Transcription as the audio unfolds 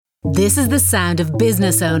This is the sound of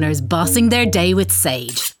business owners bossing their day with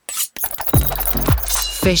Sage.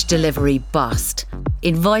 Fish delivery bossed.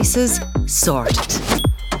 Invoices sorted.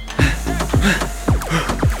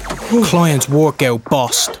 Clients workout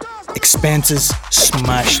bossed. Expenses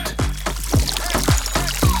smashed.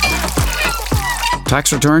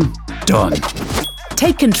 Tax return done.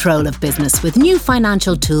 Take control of business with new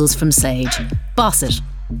financial tools from Sage. Boss it.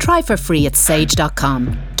 Try for free at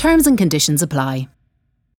sage.com. Terms and conditions apply.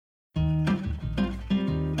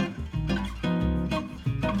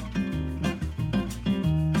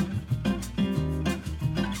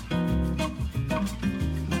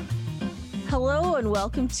 Hello and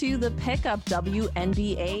welcome to the Pickup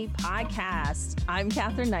WNBA podcast. I'm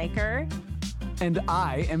Catherine Niker. And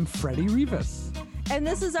I am Freddie Rivas. And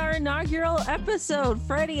this is our inaugural episode.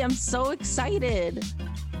 Freddie, I'm so excited.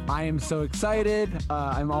 I am so excited.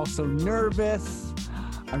 I'm also nervous.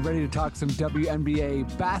 I'm ready to talk some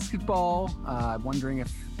WNBA basketball. I'm wondering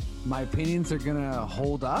if my opinions are going to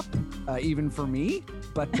hold up, even for me.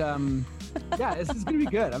 But yeah, this is going to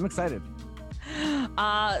be good. I'm excited.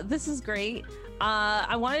 This is great.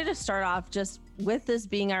 I wanted to start off just with this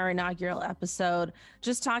being our inaugural episode,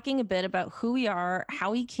 just talking a bit about who we are,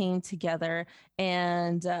 how we came together,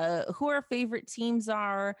 and who our favorite teams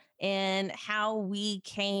are, and how we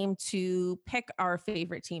came to pick our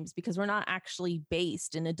favorite teams, because we're not actually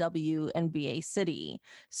based in a WNBA city.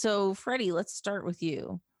 So, Freddie, let's start with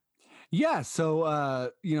you. Yeah.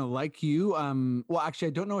 So, like you, well, actually,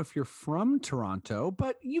 I don't know if you're from Toronto,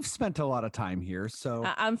 but you've spent a lot of time here. So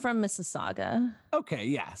I'm from Mississauga. Okay.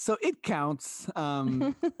 Yeah. So it counts.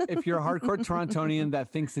 If you're a hardcore Torontonian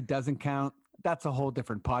that thinks it doesn't count, that's a whole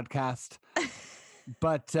different podcast.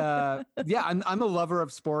 But yeah, I'm a lover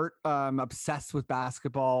of sport. I'm obsessed with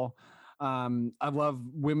basketball. I love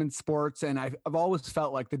women's sports. And I've always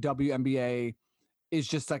felt like the WNBA is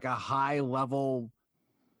just like a high level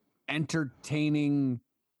entertaining,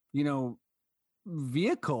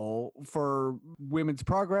 vehicle for women's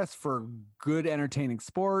progress, for good entertaining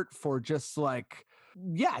sport, for just like,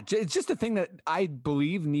 yeah, it's just a thing that I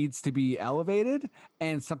believe needs to be elevated,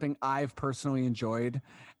 and something I've personally enjoyed.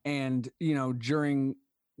 And, during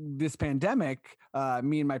this pandemic,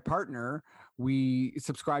 me and my partner, we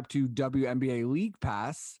subscribed to WNBA League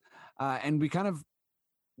Pass, and we kind of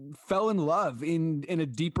fell in love in a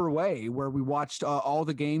deeper way, where we watched all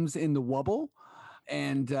the games in the Wubble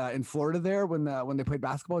and in Florida there when they played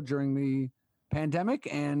basketball during the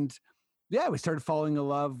pandemic. And yeah, we started falling in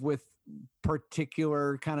love with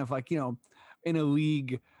particular kind of like, in a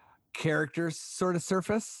league characters sort of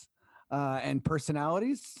surface and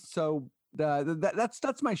personalities. So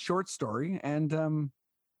that's my short story. And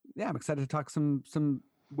yeah, I'm excited to talk some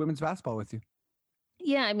women's basketball with you.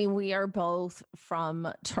 Yeah, I mean, we are both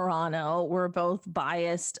from Toronto. We're both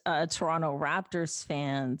biased Toronto Raptors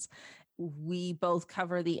fans. We both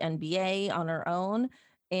cover the NBA on our own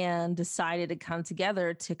and decided to come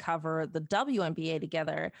together to cover the WNBA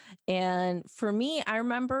together. And for me, I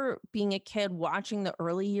remember being a kid watching the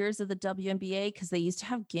early years of the WNBA, because they used to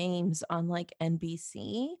have games on like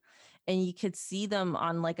NBC, and you could see them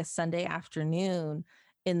on like a Sunday afternoon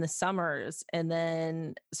in the summers. And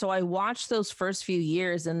then, so I watched those first few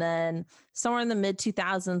years, and then somewhere in the mid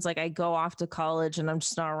 2000s, like I go off to college and I'm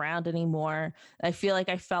just not around anymore. I feel like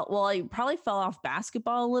I probably fell off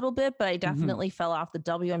basketball a little bit, but I definitely fell off the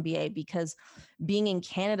WNBA, because being in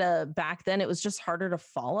Canada back then, it was just harder to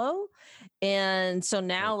follow. And so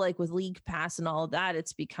now, like with League Pass and all of that,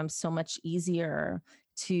 it's become so much easier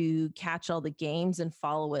to catch all the games and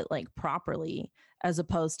follow it like properly, as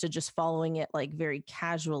opposed to just following it like very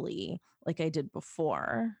casually like I did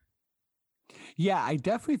before. Yeah, I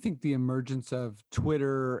definitely think the emergence of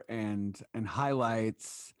Twitter and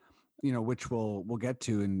highlights, which we'll get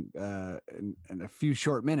to in a few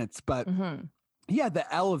short minutes, but yeah,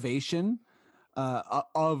 the elevation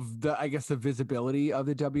of the visibility of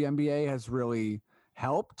the WNBA has really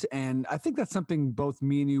helped, and I think that's something both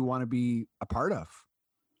me and you want to be a part of.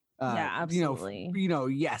 Yeah, absolutely.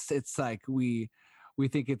 Yes, it's like we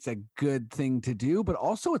think it's a good thing to do, but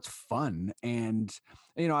also it's fun. And,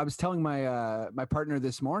 I was telling my partner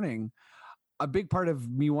this morning, a big part of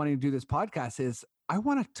me wanting to do this podcast is I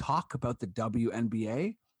want to talk about the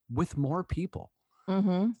WNBA with more people.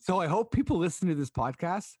 So I hope people listen to this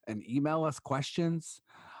podcast and email us questions,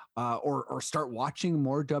 or start watching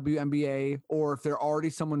more WNBA, or if they're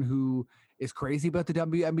already someone who is crazy about the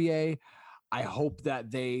WNBA, I hope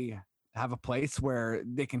that they have a place where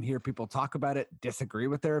they can hear people talk about it, disagree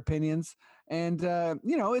with their opinions. And,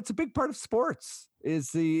 it's a big part of sports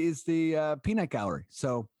is the peanut gallery.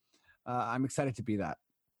 So I'm excited to be that.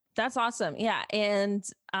 That's awesome. Yeah. And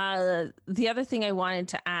the other thing I wanted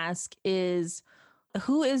to ask is,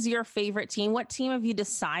 who is your favorite team? What team have you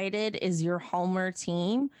decided is your homer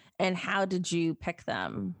team, and how did you pick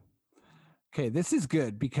them? Okay, this is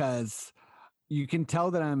good because you can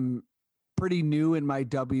tell that I'm pretty new in my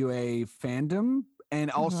WA fandom,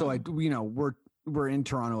 and also we're in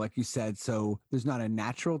Toronto, like you said, so there's not a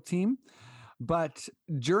natural team. But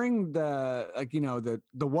during the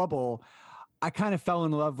the wobble, I kind of fell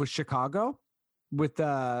in love with Chicago, with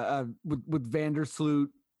Vandersloot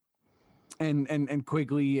and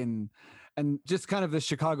Quigley and just kind of the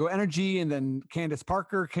Chicago energy. And then Candace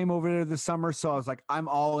Parker came over there this summer, so I was like, I'm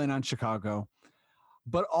all in on Chicago.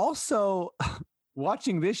 But also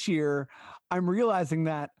watching this year, I'm realizing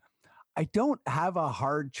that I don't have a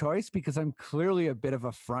hard choice because I'm clearly a bit of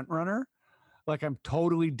a front runner. Like, I'm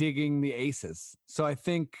totally digging the Aces. So I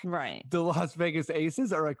think the Las Vegas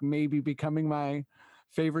Aces are like maybe becoming my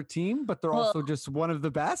favorite team, but they're also just one of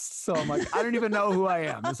the best. So I'm like, I don't even know who I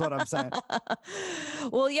am, is what I'm saying.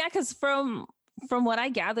 Well, yeah, because from what I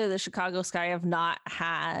gather, the Chicago Sky have not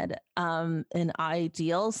had an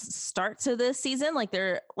ideal start to this season. Like,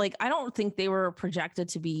 I don't think they were projected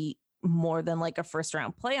to be more than like a first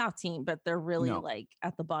round playoff team, but they're really like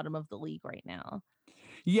at the bottom of the league right now.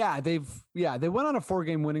 Yeah, they went on a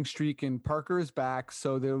 4-game winning streak, and Parker is back,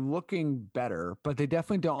 so they're looking better, but they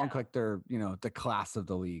definitely don't look like they're, the class of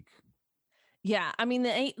the league. Yeah, I mean,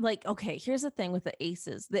 okay, here's the thing with the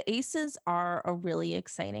Aces. The Aces are a really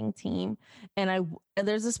exciting team, and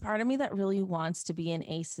there's this part of me that really wants to be an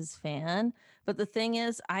Aces fan, but the thing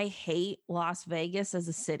is, I hate Las Vegas as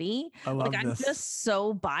a city. I'm just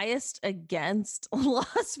so biased against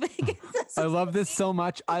Las Vegas. I love this so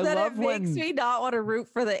much. I love when it makes me not want to root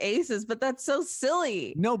for the Aces, but that's so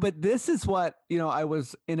silly. No, but this is what, I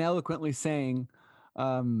was ineloquently saying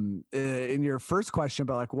in your first question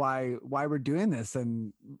about like why we're doing this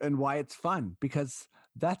and why it's fun, because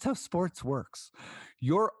that's how sports works.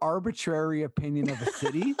 Your arbitrary opinion of a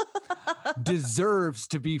city deserves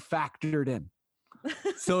to be factored in.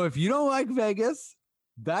 So if you don't like Vegas,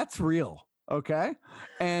 that's real. Okay.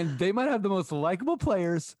 And they might have the most likable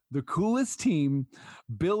players, the coolest team,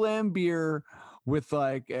 Bill Lambier with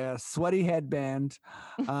like a sweaty headband,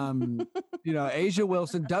 Asia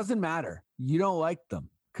Wilson, doesn't matter. You don't like them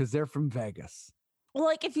because they're from Vegas. Well,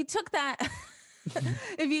 like if you took that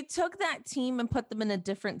team and put them in a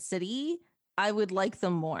different city, I would like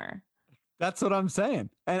them more. That's what I'm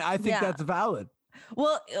saying. And I think that's valid.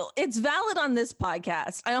 Well, it's valid on this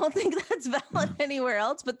podcast. I don't think that's valid anywhere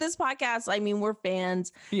else, but this podcast, I mean, we're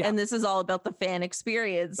fans and this is all about the fan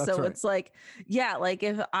experience. That's so right. It's like, like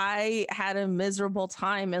if I had a miserable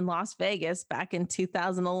time in Las Vegas back in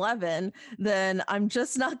 2011, then I'm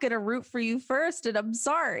just not going to root for you first. And I'm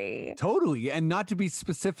sorry. Totally. And not to be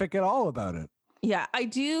specific at all about it. Yeah, I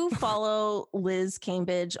do follow Liz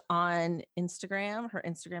Cambridge on Instagram. Her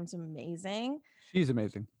Instagram's amazing. She's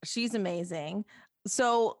amazing.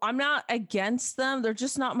 So I'm not against them. They're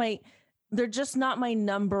just not my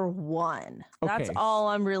number one. Okay. That's all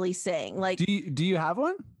I'm really saying. Like, do you have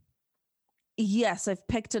one? Yes, I've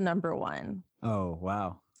picked a number one. Oh,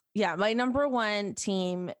 wow. Yeah, my number one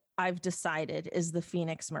team I've decided is the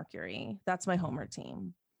Phoenix Mercury. That's my homer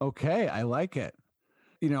team. Okay, I like it.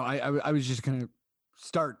 I was just gonna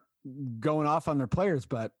start going off on their players,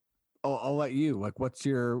 but I'll let you. Like,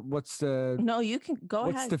 No, you can go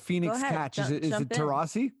ahead. What's the Phoenix catch? Is it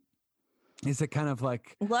Taurasi? Is it kind of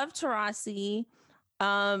like... Love Taurasi,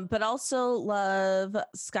 but also love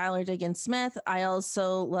Skylar Diggins-Smith. I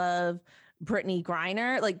also love Brittany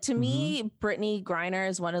Griner. Like, to me, Brittany Griner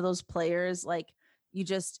is one of those players, like,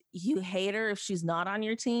 you hate her if she's not on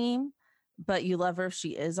your team, but you love her if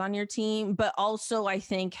she is on your team. But also, I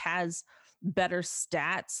think, has better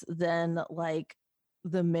stats than, like,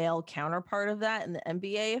 the male counterpart of that in the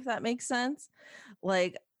NBA, if that makes sense.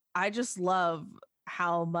 Like, I just love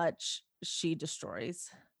how much she destroys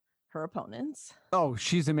her opponents. Oh,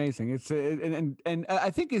 she's amazing. It's and I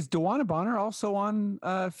think, is Dewana Bonner also on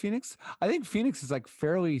Phoenix? I think Phoenix is like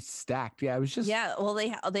fairly stacked. Yeah, it was just well,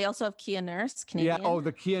 they also have Kia Nurse, Canadian. Yeah. Oh,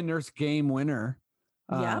 the Kia Nurse game winner.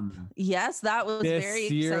 Yep. Yes, that was very exciting.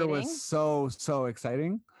 This year was so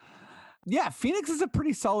exciting. Yeah, Phoenix is a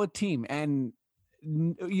pretty solid team, and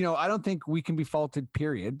I don't think we can be faulted,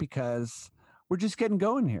 period, because we're just getting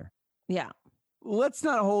going here. Yeah. Let's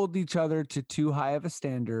not hold each other to too high of a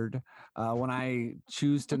standard when I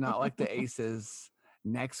choose to not like the Aces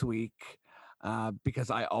next week,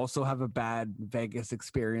 because I also have a bad Vegas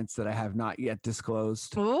experience that I have not yet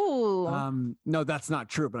disclosed. Ooh. No, that's not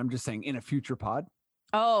true, but I'm just saying in a future pod.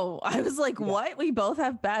 Oh, I was like, Yeah. what? We both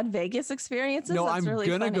have bad Vegas experiences? No, That's I'm really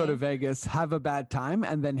gonna go funny. to Vegas, have a bad time,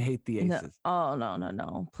 and then hate the No. Aces. Oh,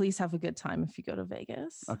 no. Please have a good time if you go to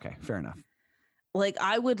Vegas. Okay, fair enough. Like,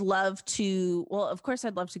 I would love to, well, of course,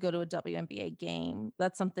 I'd love to go to a WNBA game.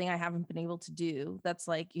 That's something I haven't been able to do. That's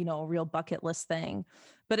like, a real bucket list thing.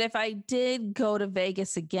 But if I did go to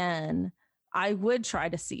Vegas again, I would try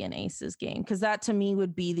to see an Aces game, because that to me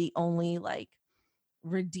would be the only like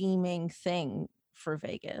redeeming thing for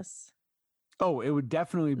Vegas. Oh, it would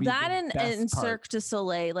definitely be That the best and part. Cirque du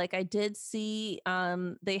Soleil. Like, I did see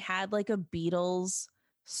they had like a Beatles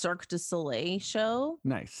Cirque du Soleil show.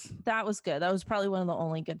 Nice. That was good. That was probably one of the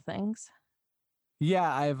only good things. Yeah,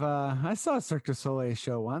 I saw a Cirque du Soleil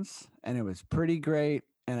show once, and it was pretty great.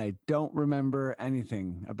 And I don't remember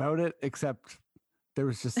anything about it except there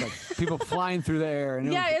was just like people flying through the air.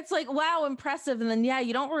 And Yeah, it's like, wow, impressive. And then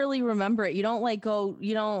you don't really remember it. You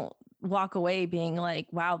don't walk away being like,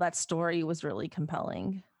 wow, that story was really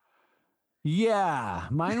compelling. yeah,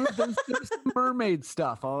 mine was there was some mermaid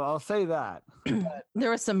stuff. I'll say that. There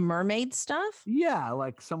was some mermaid stuff. Yeah,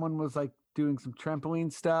 like someone was like doing some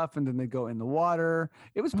trampoline stuff, and then they go in the water.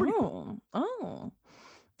 It was pretty cool. Oh,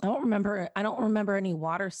 I don't remember any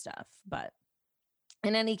water stuff, but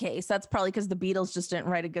in any case, that's probably because the Beatles just didn't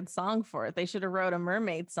write a good song for it. They should have wrote a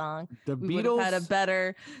mermaid song. The We would have had a Beatles.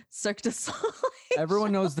 better Cirque du Soleil.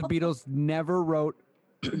 Everyone knows the Beatles never wrote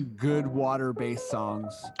good water-based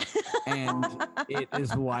songs, and it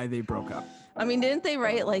is why they broke up. I mean, didn't they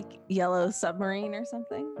write like Yellow Submarine or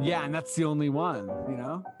something? Yeah, and that's the only one, you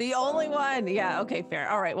know? The only one. Yeah. Okay. Fair.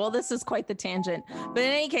 All right. Well, this is quite the tangent. But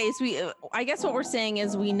in any case, I guess what we're saying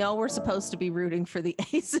is we know we're supposed to be rooting for the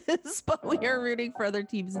Aces, but we are rooting for other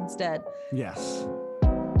teams instead. Yes.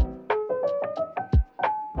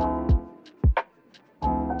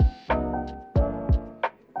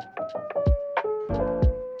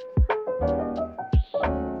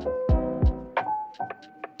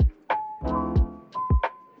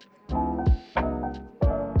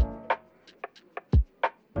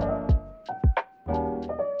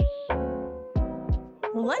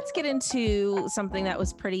 Let's get into something that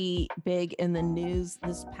was pretty big in the news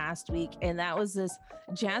this past week, and that was this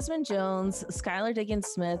Jasmine Jones, Skylar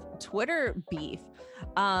Diggins-Smith Twitter beef.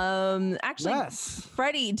 Actually, Yes.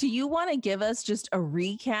 Freddie, do you want to give us just a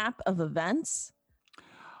recap of events?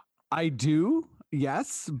 I do,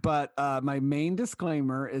 yes, but my main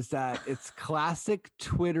disclaimer is that it's classic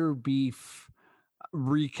Twitter beef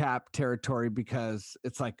recap territory, because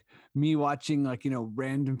it's like me watching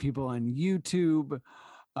random people on YouTube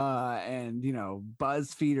and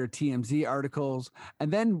BuzzFeed or TMZ articles,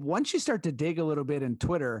 and then once you start to dig a little bit in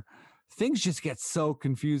Twitter, things just get so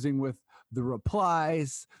confusing with the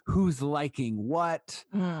replies, who's liking what.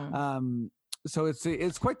 So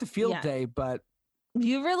it's quite the field day, but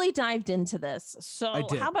you really dived into this. So I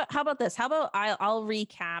did. how about this? How about I'll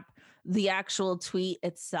recap the actual tweet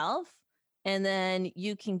itself, and then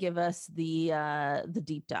you can give us the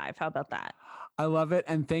deep dive. How about that? I love it.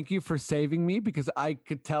 And thank you for saving me, because I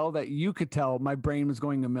could tell that you could tell my brain was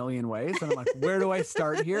going a million ways. And I'm like, where do I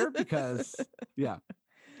start here? Because yeah,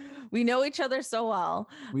 we know each other so well.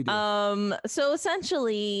 we do. So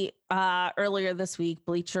essentially, earlier this week,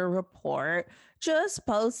 Bleacher Report just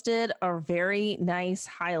posted a very nice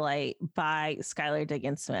highlight by Skylar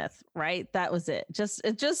Diggins-Smith, right? That was it.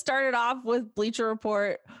 It just started off with Bleacher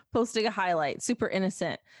Report posting a highlight, super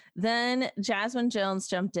innocent. Then Jasmine Jones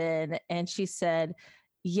jumped in and she said,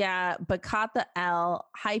 yeah, but caught the L,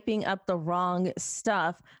 hyping up the wrong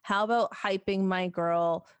stuff. How about hyping my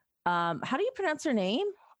girl? How do you pronounce her name?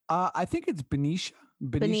 I think it's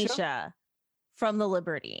Benicia from the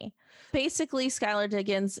Liberty. Basically, Skylar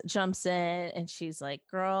Diggins jumps in and she's like,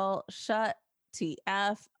 girl, shut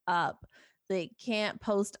TF up. They can't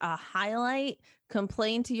post a highlight.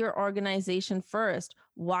 Complain to your organization first.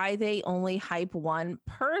 Why they only hype one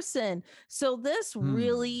person. So this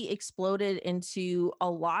really exploded into a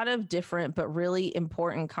lot of different but really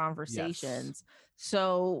important conversations. Yes.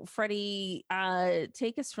 So Freddie,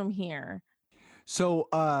 take us from here. So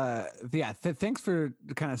thanks for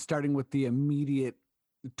kind of starting with the immediate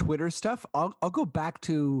Twitter stuff. I'll go back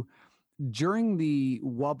to during the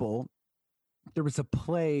Wubble, there was a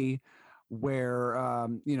play where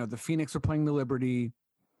the Phoenix were playing the Liberty,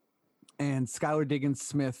 and Skylar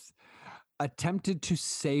Diggins-Smith attempted to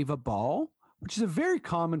save a ball, which is a very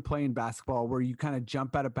common play in basketball, where you kind of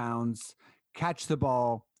jump out of bounds, catch the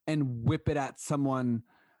ball, and whip it at someone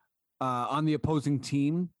on the opposing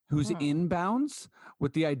team who's in bounds,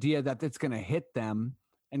 with the idea that it's going to hit them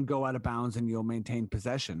and go out of bounds and you'll maintain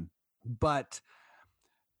possession. But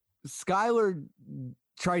Skylar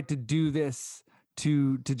tried to do this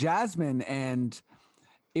to Jasmine, and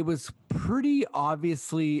it was pretty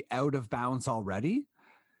obviously out of bounds already.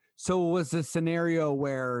 So it was a scenario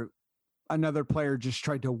where another player just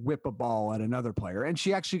tried to whip a ball at another player, and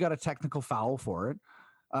she actually got a technical foul for it.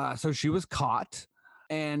 So she was caught,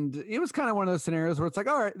 and it was kind of one of those scenarios where it's like,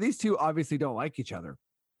 all right, these two obviously don't like each other.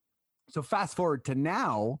 So fast forward to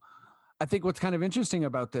now, I think what's kind of interesting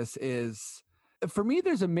about this is, for me,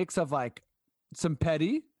 there's a mix of like some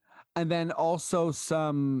petty and then also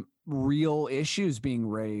some real issues being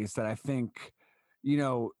raised that I think,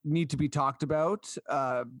 need to be talked about.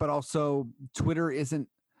 But also Twitter isn't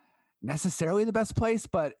necessarily the best place,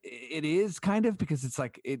 but it is kind of, because it's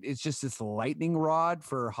like, it's just this lightning rod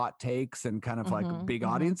for hot takes and kind of like big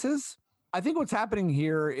audiences. I think what's happening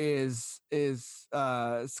here is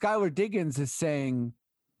Skylar Diggins is saying,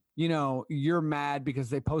 you're mad because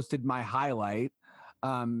they posted my highlight,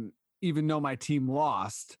 even though my team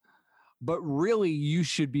lost. But really, you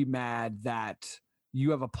should be mad that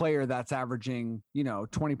you have a player that's averaging,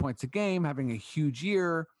 20 points a game, having a huge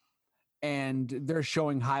year, and they're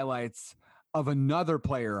showing highlights of another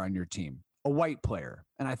player on your team, a white player.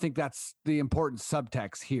 And I think that's the important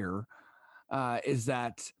subtext here, is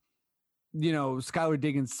that, Skylar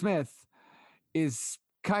Diggins Smith is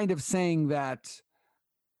kind of saying that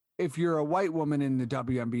if you're a white woman in the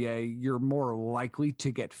WNBA, you're more likely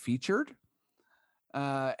to get featured.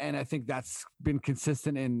 And I think that's been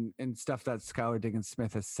consistent in stuff that Skylar Diggins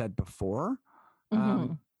Smith has said before.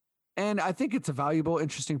 And I think it's a valuable,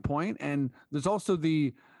 interesting point. And there's also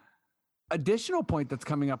the additional point that's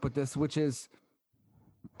coming up with this, which is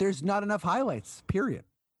there's not enough highlights, period.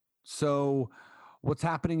 So what's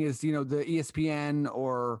happening is, the ESPN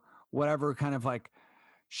or whatever kind of like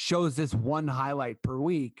shows this one highlight per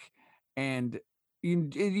week, and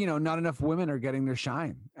not enough women are getting their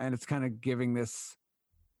shine, and it's kind of giving this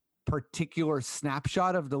particular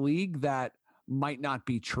snapshot of the league that might not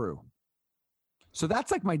be true. So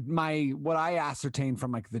that's like my what I ascertained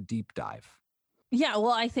from like the deep dive. Yeah,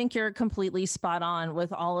 well, I think you're completely spot on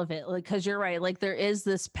with all of it. Like, because you're right. Like, there is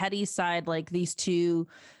this petty side. Like, these two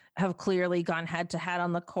have clearly gone head to head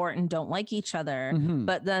on the court and don't like each other.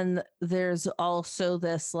 But then there's also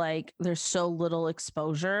this, like, there's so little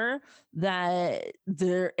exposure that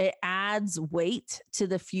it adds weight to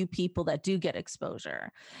the few people that do get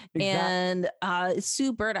exposure. Exactly. And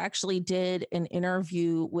Sue Bird actually did an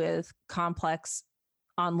interview with Complex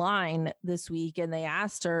Online this week, and they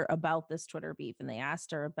asked her about this Twitter beef, and they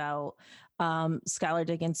asked her about Skylar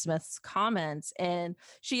Diggins Smith's comments, and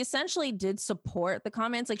she essentially did support the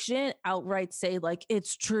comments. Like, she didn't outright say like,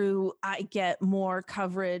 it's true, I get more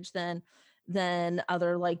coverage than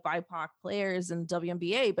other like BIPOC players in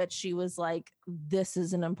WNBA, but she was like, this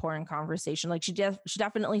is an important conversation. Like, she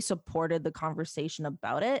definitely supported the conversation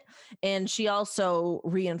about it, and she also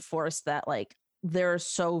reinforced that like, there's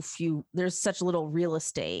such little real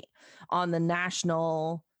estate on the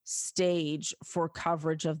national stage for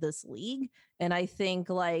coverage of this league. And I think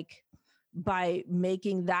like by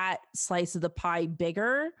making that slice of the pie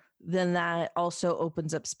bigger, then that also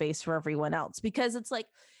opens up space for everyone else, because it's like,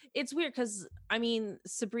 it's weird. Cause I mean,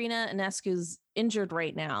 Sabrina Ionescu's injured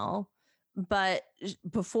right now, but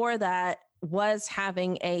before that was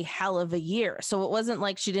having a hell of a year. So it wasn't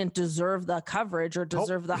like she didn't deserve the coverage or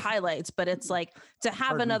deserve the highlights, but it's like to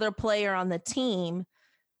have another player on the team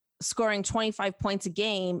scoring 25 points a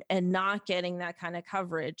game and not getting that kind of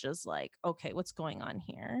coverage is like, okay, what's going on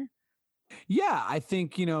here? Yeah, I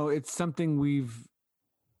think, it's something we've,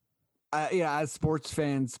 as sports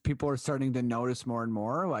fans, people are starting to notice more and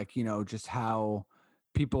more, like, just how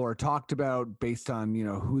people are talked about based on,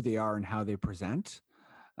 who they are and how they present.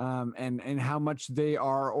 And how much they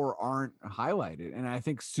are or aren't highlighted. And I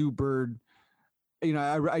think Sue Bird,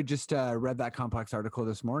 I just read that Complex article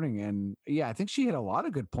this morning, and yeah, I think she hit a lot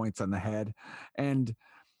of good points on the head. And,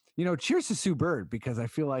 cheers to Sue Bird, because I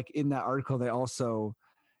feel like in that article, they also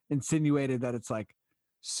insinuated that it's like,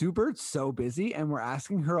 Sue Bird's so busy and we're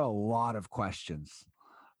asking her a lot of questions.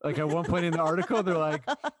 Like at one point in the article, they're like,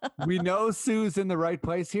 we know Sue's in the right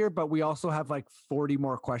place here, but we also have like 40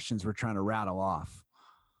 more questions we're trying to rattle off.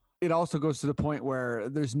 It also goes to the point where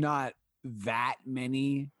there's not that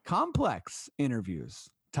many complex interviews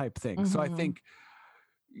type things. So I think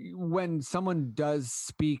when someone does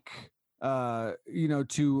speak,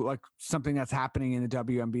 to like something that's happening in the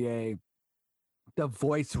WNBA, the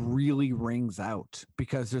voice really rings out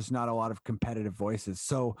because there's not a lot of competitive voices.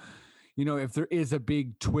 So, if there is a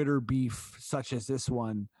big Twitter beef such as this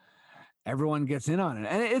one, everyone gets in on it,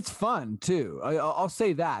 and it's fun too. I'll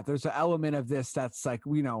say that there's an element of this that's like,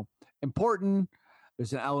 important.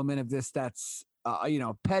 There's an element of this that's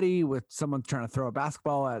petty with someone trying to throw a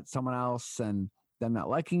basketball at someone else and them not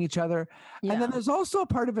liking each other. Yeah. And then there's also a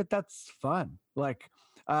part of it that's fun. Like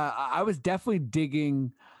I was definitely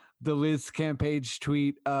digging the Liz Campage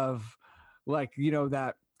tweet of like,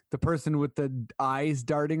 that the person with the eyes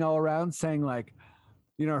darting all around saying like,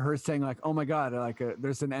 her saying like, oh my God, like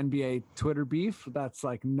there's an NBA Twitter beef that's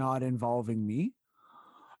like not involving me.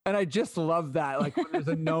 And I just love that. Like when there's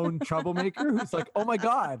a known troublemaker who's like, oh my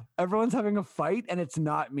God, everyone's having a fight and it's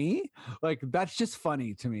not me. Like, that's just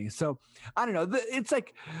funny to me. So I don't know. It's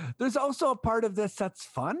like, there's also a part of this that's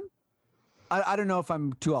fun. I don't know if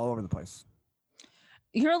I'm too all over the place.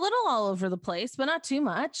 You're a little all over the place, but not too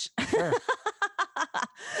much. Sure.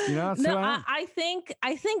 I think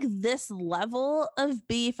this level of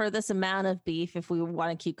beef, or this amount of beef, if we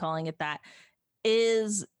want to keep calling it that,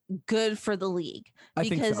 is good for the league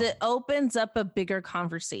because it opens up a bigger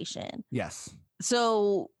conversation. Yes.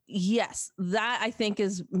 So yes, that I think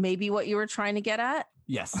is maybe what you were trying to get at.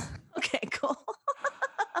 Yes. Okay, cool.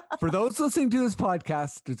 For those listening to this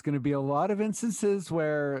podcast, there's going to be a lot of instances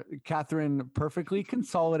where Catherine perfectly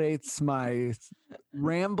consolidates my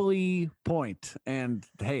rambly point. And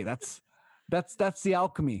hey, that's the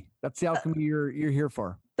alchemy. That's the alchemy you're here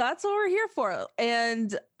for. That's what we're here for.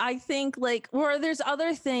 And I think like where there's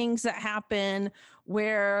other things that happen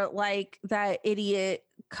where like that idiot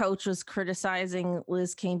coach was criticizing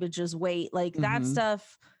Liz Cambage's weight, like that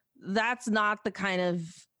stuff, that's not the kind of,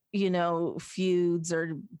 feuds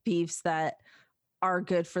or beefs that are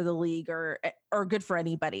good for the league or good for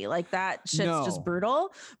anybody. Like that shit's just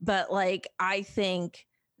brutal. But like, I think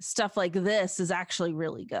stuff like this is actually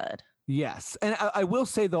really good. Yes. And I will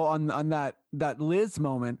say though, on that Liz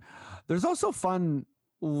moment, there's also fun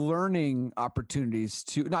learning opportunities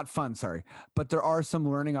not fun, sorry, but there are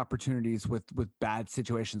some learning opportunities with bad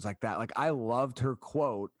situations like that. Like I loved her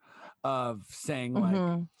quote of saying like,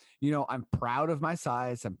 I'm proud of my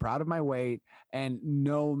size, I'm proud of my weight, and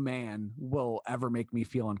no man will ever make me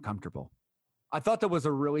feel uncomfortable. I thought that was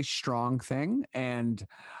a really strong thing. And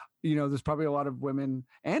there's probably a lot of women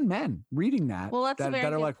and men reading that. Well, that's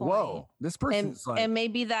that are like, point. whoa, this person's like, and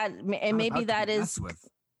maybe that is.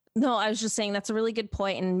 No, I was just saying that's a really good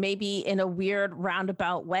point, and maybe in a weird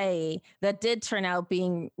roundabout way that did turn out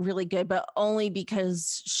being really good, but only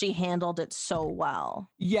because she handled it so well.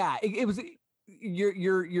 Yeah, it was.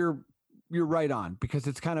 You're right on, because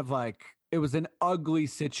it's kind of like it was an ugly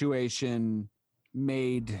situation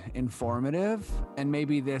made informative, and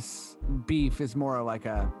maybe this beef is more like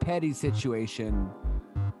a petty situation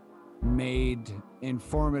made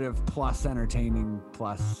informative plus entertaining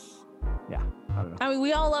plus I don't know. I mean,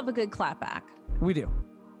 we all love a good clapback. We do.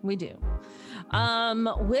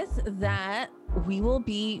 With that, we will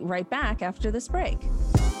be right back after this break.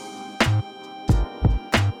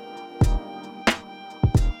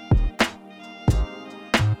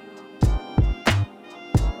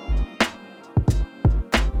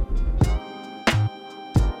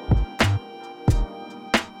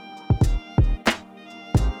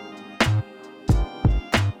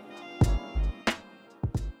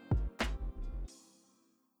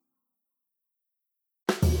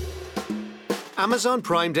 Amazon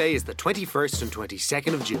Prime Day is the 21st and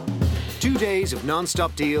 22nd of June. 2 days of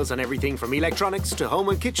non-stop deals on everything from electronics to home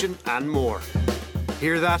and kitchen and more.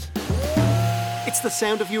 Hear that? It's the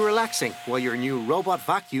sound of you relaxing while your new robot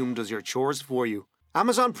vacuum does your chores for you.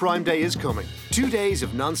 Amazon Prime Day is coming. 2 days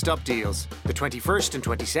of non-stop deals, the 21st and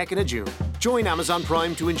 22nd of June. Join Amazon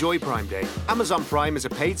Prime to enjoy Prime Day. Amazon Prime is a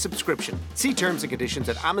paid subscription. See terms and conditions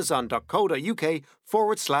at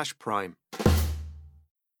amazon.co.uk/prime.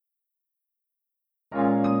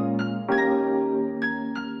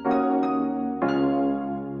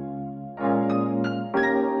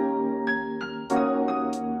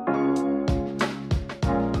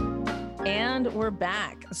 We're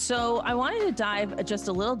back. So I wanted to dive just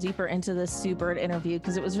a little deeper into this Sue Bird interview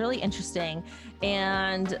because it was really interesting.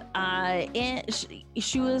 And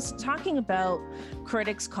she was talking about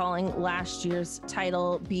critics calling last year's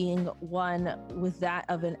title being one with that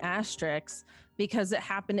of an asterisk because it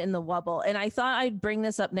happened in the Wubble. And I thought I'd bring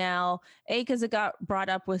this up now, A, because it got brought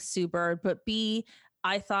up with Sue Bird, but B,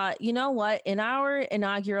 I thought, you know what, in our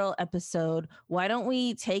inaugural episode, why don't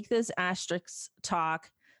we take this asterisk talk,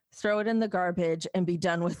 throw it in the garbage, and be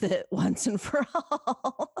done with it once and for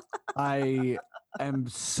all? I am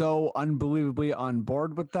so unbelievably on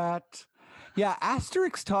board with that. Yeah,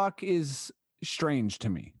 asterisk talk is strange to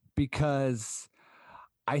me because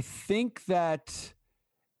I think that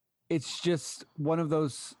it's just one of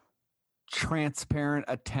those transparent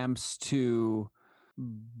attempts to,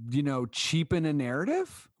 cheapen a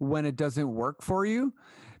narrative when it doesn't work for you.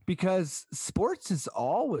 because sports is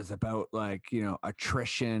always about like,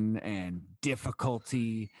 attrition and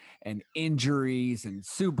difficulty and injuries. And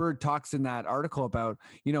Sue Bird talks in that article about,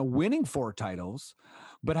 winning 4 titles,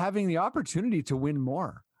 but having the opportunity to win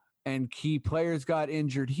more. And key players got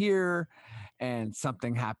injured here and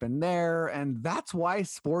something happened there. And that's why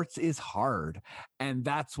sports is hard. And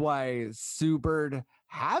that's why Sue Bird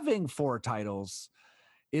having 4 titles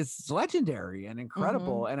is legendary and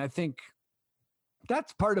incredible. And I think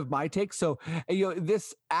that's part of my take. So,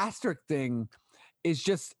 this asterisk thing is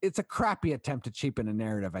just, it's a crappy attempt to cheapen a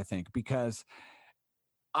narrative, I think, because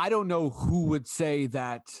I don't know who would say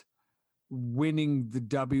that winning the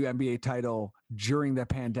WNBA title during the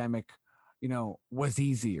pandemic, was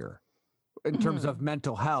easier in terms of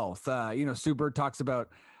mental health. Sue Bird talks about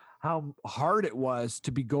how hard it was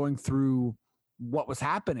to be going through what was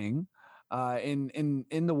happening in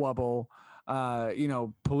the Wubble,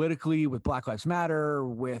 politically with Black Lives Matter,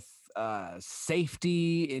 with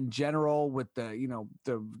safety in general, with the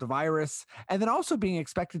virus, and then also being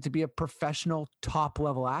expected to be a professional top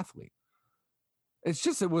level athlete.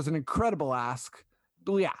 It was an incredible ask.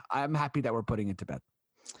 But yeah, I'm happy that we're putting it to bed.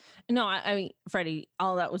 No, I mean, Freddie,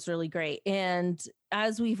 all that was really great. And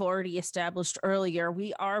as we've already established earlier,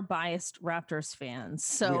 we are biased Raptors fans.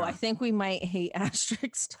 So I think we might hate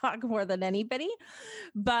asterisk talk more than anybody.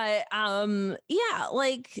 But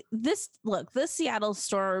this Seattle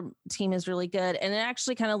Storm team is really good. And it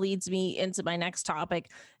actually kind of leads me into my next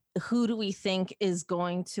topic. Who do we think is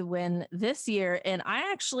going to win this year? And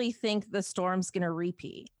I actually think the Storm's going to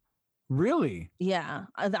repeat. Really? Yeah.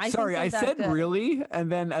 I said good. Really.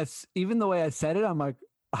 And then even the way I said it, I'm like,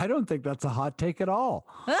 I don't think that's a hot take at all.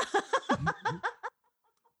 I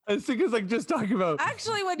think it's like just talking about.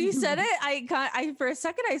 Actually, when you said it, I for a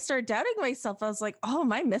second I started doubting myself. I was like, "Oh,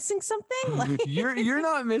 am I missing something?" Like, you're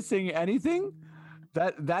not missing anything.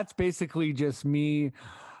 That's basically just me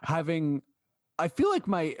having. I feel like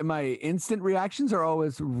my instant reactions are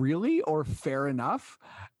always really or fair enough,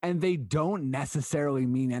 and they don't necessarily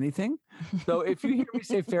mean anything. So if you hear me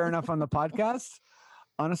say fair enough on the podcast,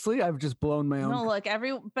 honestly, I've just blown my own. No, look,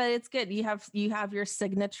 but it's good. You have your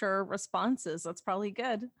signature responses. That's probably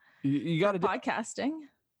good. You got to podcasting.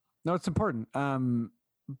 No, it's important. I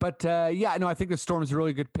think the Storm's a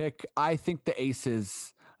really good pick. I think the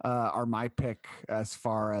Aces are my pick as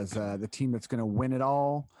far as the team that's going to win it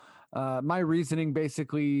all. My reasoning,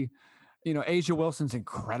 basically, Asia Wilson's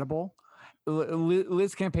incredible.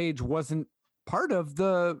 Liz Campage wasn't part of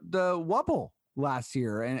the Wubble last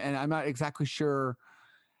year, and I'm not exactly sure,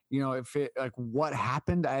 if it like what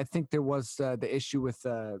happened. I think there was the issue with,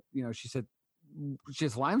 she said she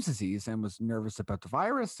has Lyme's disease and was nervous about the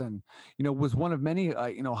virus, and was one of many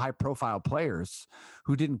high profile players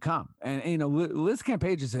who didn't come. And Liz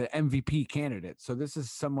Campage is an MVP candidate, so this is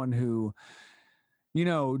someone who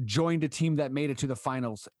joined a team that made it to the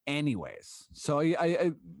finals anyways. So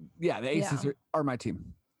the Aces are my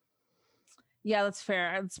team. Yeah, that's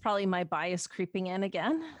fair. It's probably my bias creeping in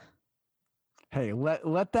again. Hey,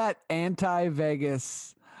 let that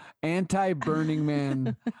anti-Vegas, anti-Burning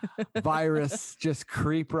Man virus just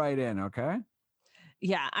creep right in, okay?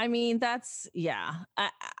 Yeah, I mean,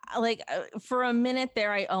 for a minute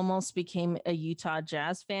there, I almost became a Utah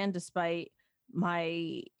Jazz fan, despite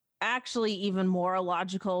my actually even more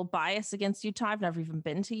logical bias against Utah. I've never even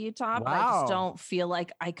been to Utah, but I just don't feel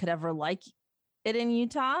like I could ever like it in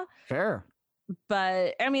Utah. Fair.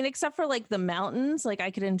 But I mean, except for like the mountains, like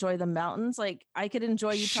I could enjoy the mountains. Like I could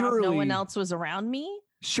enjoy Utah if no one else was around me.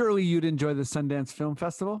 Surely you'd enjoy the Sundance Film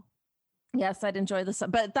Festival. Yes, I'd enjoy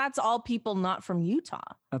but that's all people not from Utah.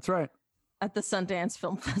 That's right. At the Sundance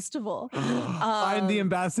Film Festival. I'm the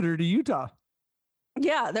ambassador to Utah.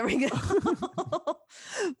 Yeah, there we go.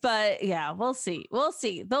 But yeah, we'll see.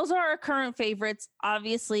 Those are our current favorites.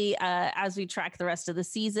 Obviously, as we track the rest of the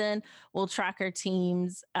season, we'll track our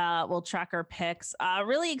teams. We'll track our picks.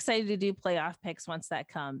 Really excited to do playoff picks once that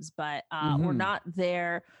comes, but we're not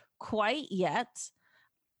there quite yet.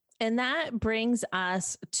 And that brings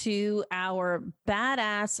us to our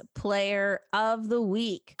badass player of the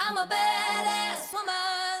week. I'm a badass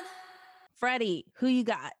woman. Freddie, who you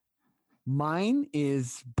got? Mine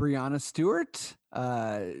is Breanna Stewart.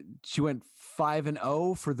 She went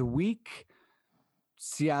 5-0 for the week.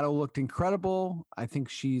 Seattle looked incredible. I think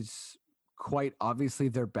she's quite obviously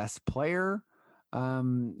their best player.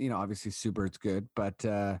 Obviously Sue Bird's good, but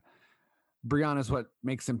Breanna's what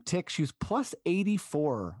makes them tick. She's plus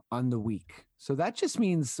 84 on the week. So that just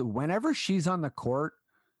means whenever she's on the court,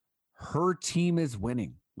 her team is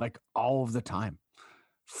winning like all of the time.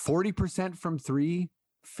 40% from three,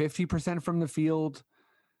 50% from the field.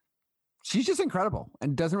 she's just incredible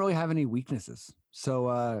and doesn't really have any weaknesses.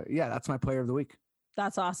 So yeah, that's my player of the week.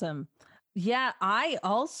 That's awesome. Yeah, I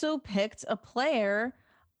also picked a player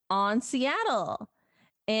on Seattle,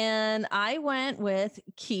 and I went with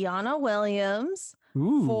Kiana Williams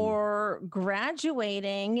for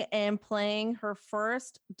graduating and playing her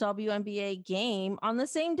first WNBA game on the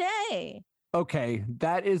same day. Okay,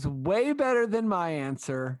 that is way better than my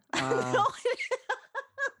answer.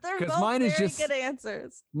 They're 'cause both mine is very just- good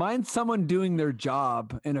answers. Mine's someone doing their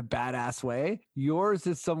job in a badass way. Yours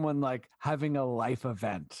is someone like having a life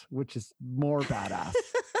event, which is more badass.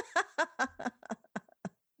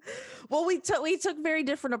 Well, we took very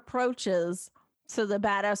different approaches to the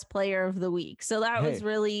badass player of the week. So that was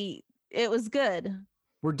really, it was good.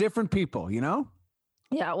 We're different people, you know?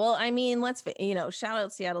 Yeah. Well, I mean, shout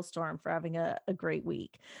out Seattle Storm for having a great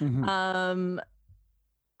week. Mhm.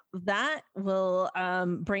 That will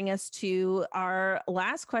bring us to our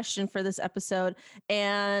last question for this episode.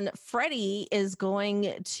 And Freddie is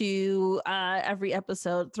going to every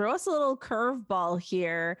episode throw us a little curveball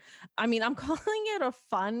here. I mean, I'm calling it a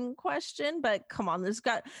fun question, but come on, there's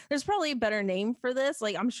probably a better name for this.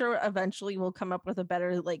 Like, I'm sure eventually we'll come up with a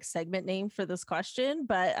better like segment name for this question,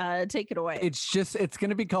 but take it away. It's going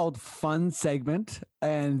to be called Fun Segment,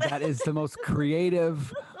 and that is the most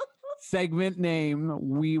creative segment name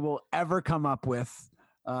we will ever come up with.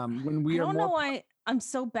 When we I don't know why I'm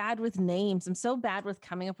so bad with names. I'm so bad with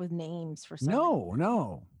coming up with names for something.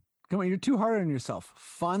 No. Come on, you're too hard on yourself.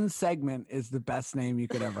 Fun Segment is the best name you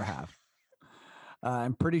could ever have.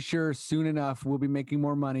 I'm pretty sure soon enough we'll be making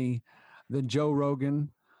more money than Joe Rogan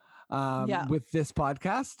with this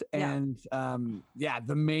podcast. And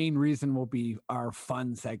the main reason will be our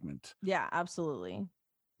fun segment. Yeah, absolutely.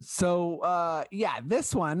 So,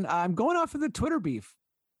 this one, I'm going off of the Twitter beef.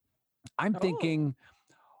 I'm thinking,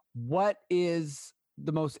 what is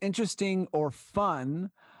the most interesting or fun,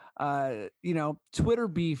 Twitter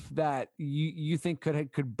beef that you think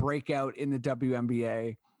could break out in the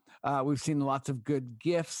WNBA? We've seen lots of good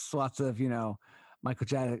GIFs, lots of, Michael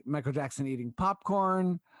Jackson eating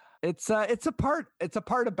popcorn. It's a part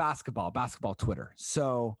of basketball Twitter.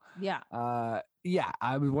 So, I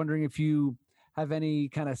was wondering if you have any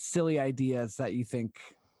kind of silly ideas that you think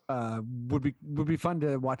would be fun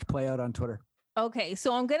to watch play out on Twitter. Okay,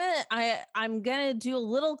 so I'm gonna do a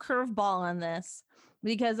little curveball on this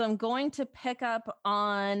because I'm going to pick up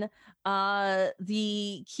on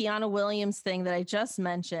the Kiana Williams thing that I just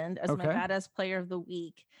mentioned as my badass player of the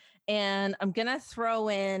week, and I'm gonna throw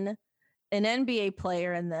in an NBA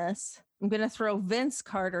player in this. I'm going to throw Vince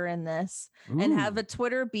Carter in this and have a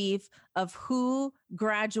Twitter beef of who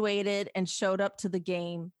graduated and showed up to the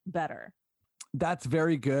game better. That's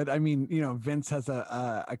very good. I mean, Vince has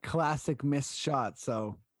a classic missed shot.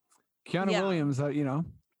 So Kiana Williams,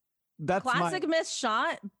 that's classic missed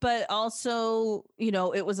shot, but also,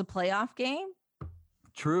 it was a playoff game.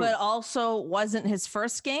 True. But also wasn't his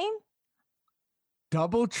first game.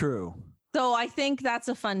 Double true. So I think that's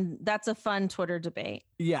a fun Twitter debate.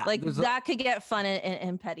 Yeah. Like that could get fun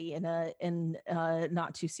and petty in a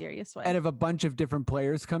not too serious way. And if a bunch of different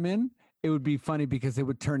players come in, it would be funny because it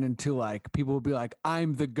would turn into like, people would be like,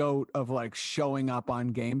 I'm the GOAT of like showing up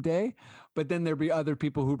on game day. But then there'd be other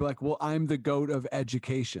people who'd be like, well, I'm the GOAT of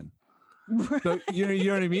education. Right. So, you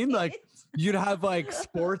know what I mean? Like you'd have like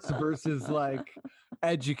sports versus like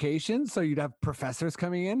education. So you'd have professors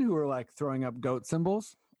coming in who are like throwing up GOAT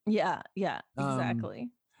symbols. Yeah, exactly.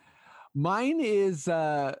 Mine is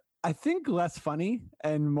I think less funny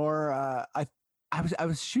and more I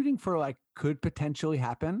was shooting for like could potentially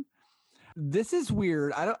happen. This is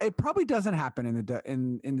weird. It probably doesn't happen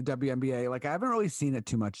in the WNBA. Like I haven't really seen it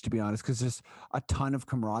too much, to be honest, because there's a ton of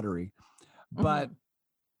camaraderie. But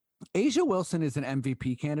Asia Wilson is an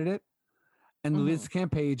MVP candidate and Liz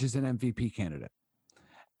Campage is an MVP candidate.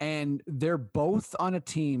 And they're both on a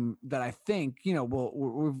team that I think,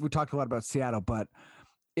 we talked a lot about Seattle, but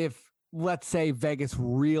if, let's say, Vegas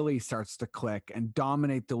really starts to click and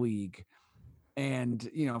dominate the league and,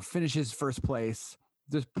 finishes first place,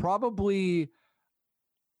 there's probably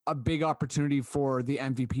a big opportunity for the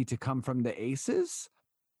MVP to come from the Aces.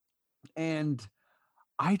 And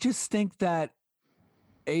I just think that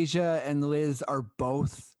Asia and Liz are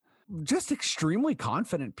both just extremely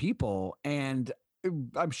confident people. And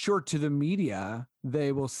I'm sure to the media,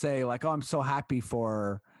 they will say like, oh, I'm so happy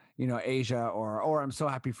for, Asia or I'm so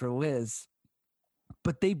happy for Liz.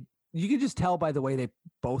 But you can just tell by the way they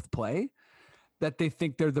both play that they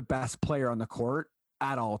think they're the best player on the court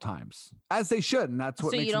at all times, as they should. And that's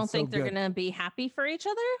what so makes you don't it so think they're good. going to be happy for each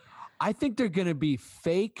other? I think they're going to be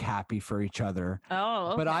fake happy for each other. Oh,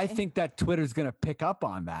 okay. But I think that Twitter's going to pick up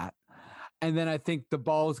on that. And then I think the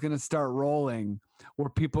ball is going to start rolling where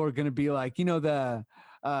people are going to be like, you know,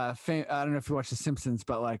 I don't know if you watch The Simpsons,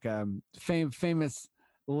 but like famous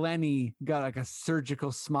Lenny got like a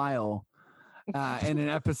surgical smile in an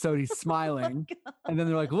episode. He's smiling. And then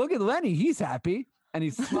they're like, look at Lenny. He's happy. And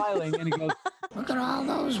he's smiling. And he goes, look at all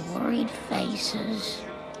those worried faces.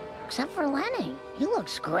 Except for Lenny. He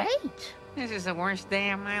looks great. This is the worst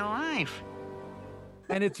day of my life.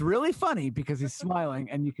 And it's really funny because he's smiling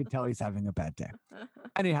and you can tell he's having a bad day.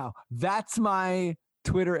 Anyhow, that's my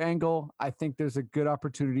Twitter angle. I think there's a good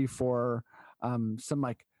opportunity for some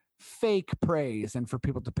like fake praise and for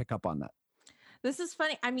people to pick up on that. This is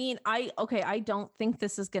funny. I mean, I don't think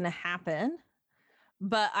this is going to happen,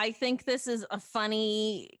 but I think this is a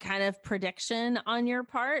funny kind of prediction on your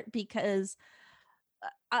part because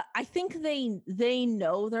I think they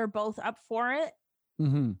know they're both up for it.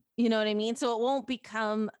 Mm-hmm. You know what I mean? So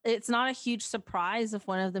it's not a huge surprise if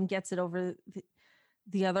one of them gets it over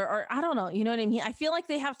the other, or I don't know. You know what I mean? I feel like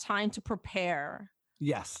they have time to prepare.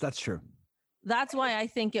 Yes, that's true. That's why I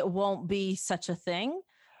think it won't be such a thing,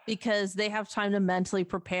 because they have time to mentally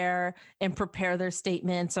prepare their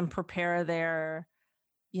statements and prepare their,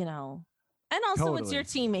 you know, and also Totally. It's your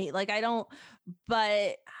teammate. Like I don't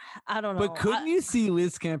know. But couldn't you see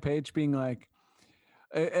Liz Campage being like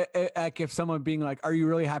if someone being like, are you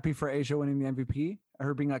really happy for Asia winning the MVP? Or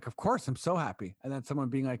her being like, of course, I'm so happy. And then someone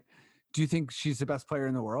being like, do you think she's the best player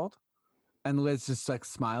in the world? And Liz just like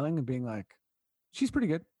smiling and being like, she's pretty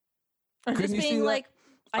good. Or Couldn't just you see being that? like,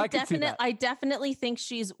 I I definitely think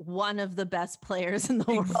she's one of the best players in the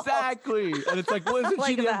world. Exactly. And it's like, well, isn't Like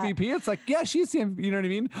she the that. MVP? It's like, yeah, she's the MVP. You know what I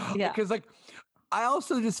mean? Yeah. Because like, I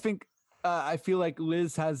also just think, I feel like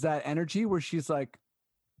Liz has that energy where she's like,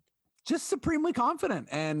 just supremely confident.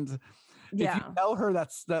 And if you tell her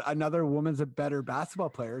that another woman's a better basketball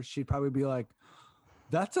player, she'd probably be like,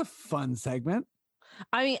 that's a fun segment.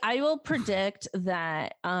 I mean, I will predict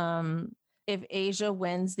that if Asia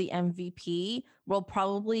wins the MVP, we'll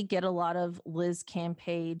probably get a lot of Liz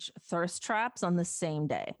Campage thirst traps on the same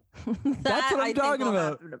day. That's what I'm talking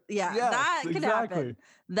about. Yeah, Yes, that could happen.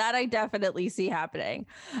 That I definitely see happening.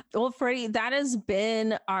 Well, Freddie, that has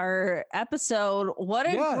been our episode. What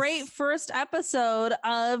a great first episode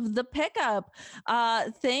of The Pickup.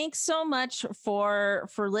 Thanks so much for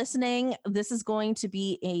listening. This is going to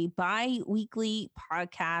be a bi-weekly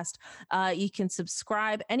podcast. You can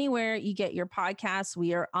subscribe anywhere you get your podcasts.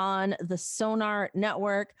 We are on the Sonar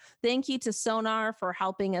Network. Thank you to Sonar for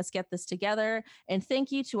helping us get this together. And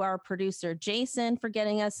thank you to our producer, Jason, for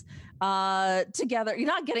getting us together. You're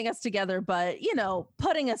not getting us together, but, you know,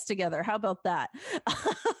 putting us together. How about that?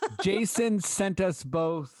 Jason sent us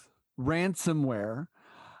both ransomware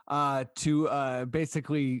to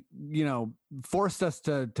basically, you know, forced us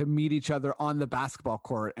to meet each other on the basketball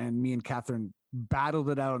court. And me and Catherine battled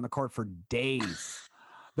it out on the court for days.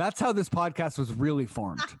 That's how this podcast was really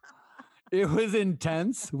formed. It was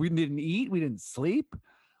intense. We didn't eat. We didn't sleep.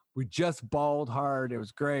 We just balled hard. It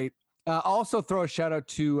was great. Also throw a shout out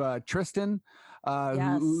to Tristan,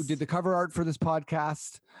 who did the cover art for this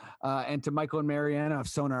podcast, and to Michael and Mariana of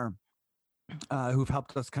Sonar, who've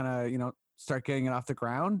helped us kind of, you know, start getting it off the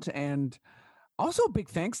ground. And also big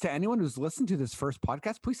thanks to anyone who's listened to this first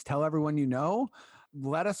podcast. Please tell everyone you know.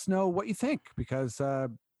 Let us know what you think, because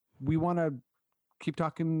we want to keep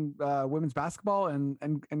talking women's basketball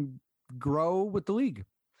and grow with the league.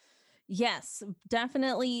 Yes,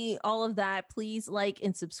 definitely all of that. Please like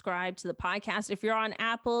and subscribe to the podcast. If you're on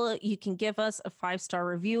Apple, you can give us a 5-star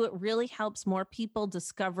review. It really helps more people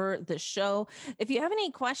discover the show. If you have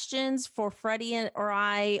any questions for Freddie or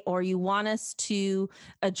I, or you want us to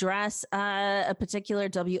address a particular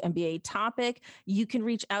WNBA topic, you can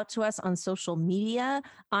reach out to us on social media.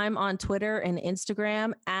 I'm on Twitter and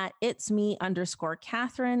Instagram at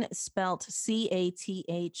itsme_Catherine, spelt CATHRYN.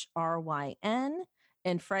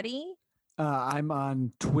 And Freddie? I'm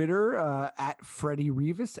on Twitter at Freddie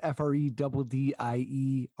Rivas, FREDDIERIVAS,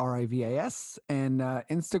 and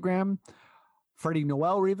Instagram, Freddie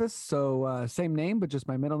Noel Rivas. So same name, but just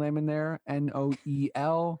my middle name in there,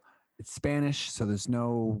 Noel. It's Spanish, so there's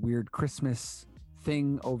no weird Christmas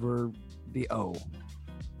thing over the O.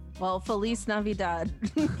 Well, Feliz Navidad.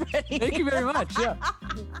 Thank you very much. Yeah.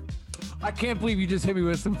 I can't believe you just hit me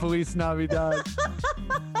with some Feliz Navidad.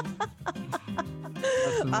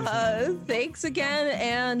 Thanks again,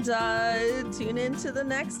 and tune into the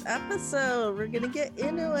next episode. We're gonna get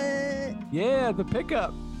into it. Yeah, the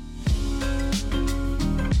pickup.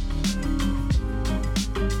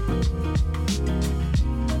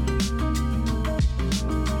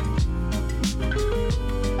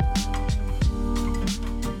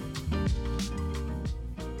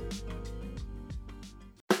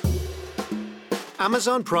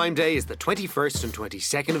 Amazon Prime Day is the 21st and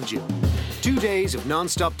 22nd of June. 2 days of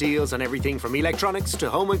non-stop deals on everything from electronics to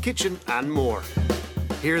home and kitchen and more.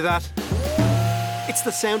 Hear that? It's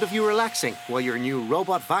the sound of you relaxing while your new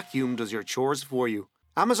robot vacuum does your chores for you.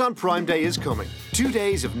 Amazon Prime Day is coming. 2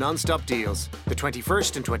 days of non-stop deals, the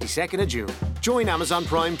 21st and 22nd of June. Join Amazon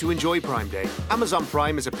Prime to enjoy Prime Day. Amazon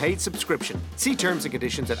Prime is a paid subscription. See terms and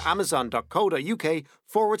conditions at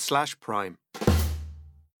amazon.co.uk/prime.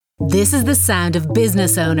 This is the sound of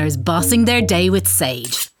business owners bossing their day with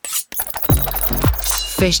Sage.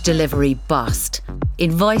 Fish delivery bossed.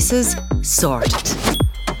 Invoices sorted.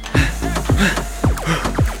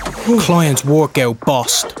 Clients workout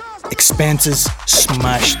bossed. Expenses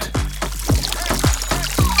smashed.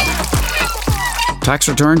 Tax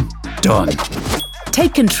return done.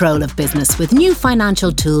 Take control of business with new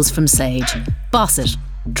financial tools from Sage. Boss it.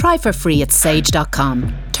 Try for free at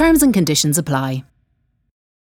sage.com. Terms and conditions apply.